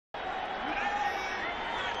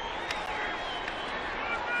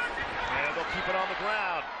it on the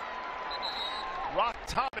ground. Rock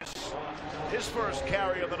Thomas, his first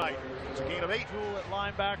carry of the night. It's a gain of 8. Jewell at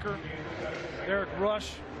linebacker. Derek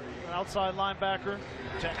Rush, an outside linebacker.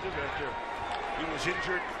 Detective after he was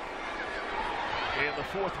injured in the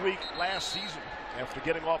 4th week last season after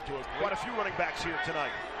getting off to quite a few running backs here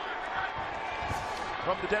tonight.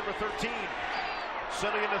 From the Denver 13,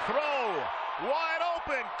 sending in the throw, wide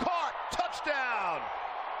open, caught, touchdown.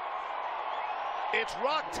 It's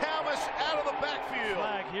Rock Thomas out of the backfield.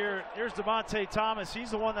 Flag here. Here's Devontae Thomas.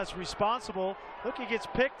 He's the one that's responsible. Look, he gets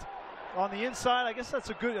picked on the inside. I guess that's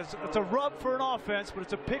a good. It's a rub for an offense, but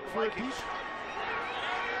it's a pick for a defense.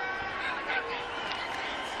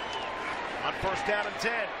 On 1st down and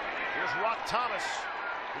 10, here's Rock Thomas,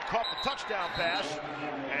 who caught the touchdown pass,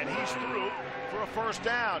 and he's through for a 1st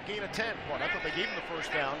down. Gain of 10. Well, I thought they gave him the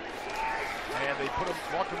 1st down, and they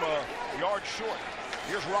marked him a yard short.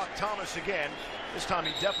 Here's Rock Thomas again. This time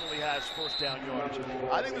he definitely has 1st down yards.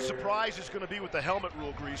 I think the surprise is going to be with the helmet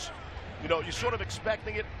rule, Grease. You know, you're sort of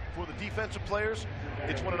expecting it for the defensive players.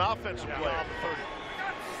 It's when an offensive player on the 30.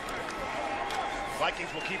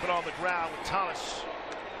 Vikings will keep it on the ground with Thomas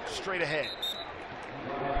straight ahead.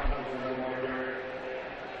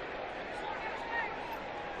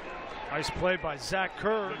 Nice play by Zach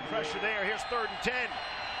Kerr. Good pressure there. Here's 3rd and 10.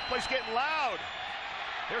 Place getting loud.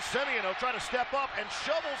 Here's Simeon. He'll try to step up and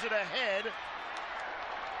shovels it ahead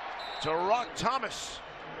to Rock Thomas.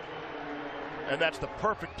 And that's the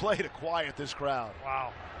perfect play to quiet this crowd.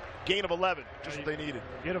 Wow. Gain of 11, just what they needed.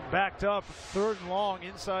 Get him backed up, 3rd and long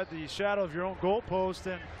inside the shadow of your own goalpost,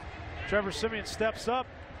 and Trevor Simeon steps up.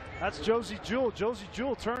 That's Josey Jewell. Josey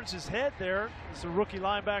Jewell turns his head there. He's a rookie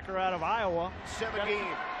linebacker out of Iowa. 7 game.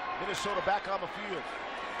 Minnesota back on the field.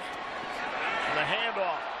 And the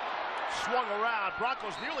handoff swung around.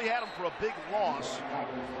 Broncos nearly had him for a big loss.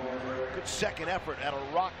 Good second effort out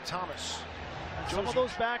of Rock Thomas. Some of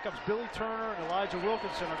those backups, Billy Turner and Elijah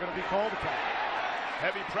Wilkinson, are going to be called upon.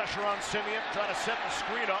 Heavy pressure on Simeon, trying to set the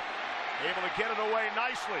screen up. Able to get it away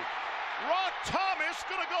nicely. Rock Thomas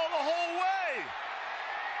going to go the whole way.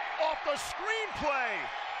 Off the screenplay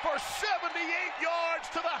for 78 yards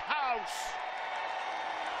to the house.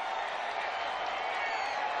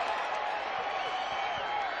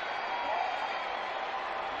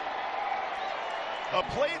 A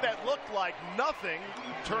play that looked like nothing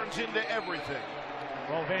turns into everything.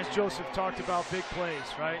 Well, Vance Joseph talked about big plays,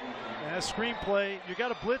 right? And a screenplay, you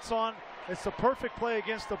got a blitz on. It's the perfect play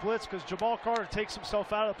against the blitz because Jamal Carter takes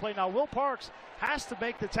himself out of the play. Now, Will Parks has to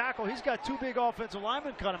make the tackle. He's got 2 big offensive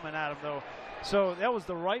linemen coming at him, though. So that was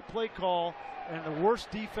the right play call and the worst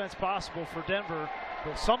defense possible for Denver.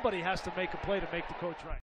 But somebody has to make a play to make the coach right.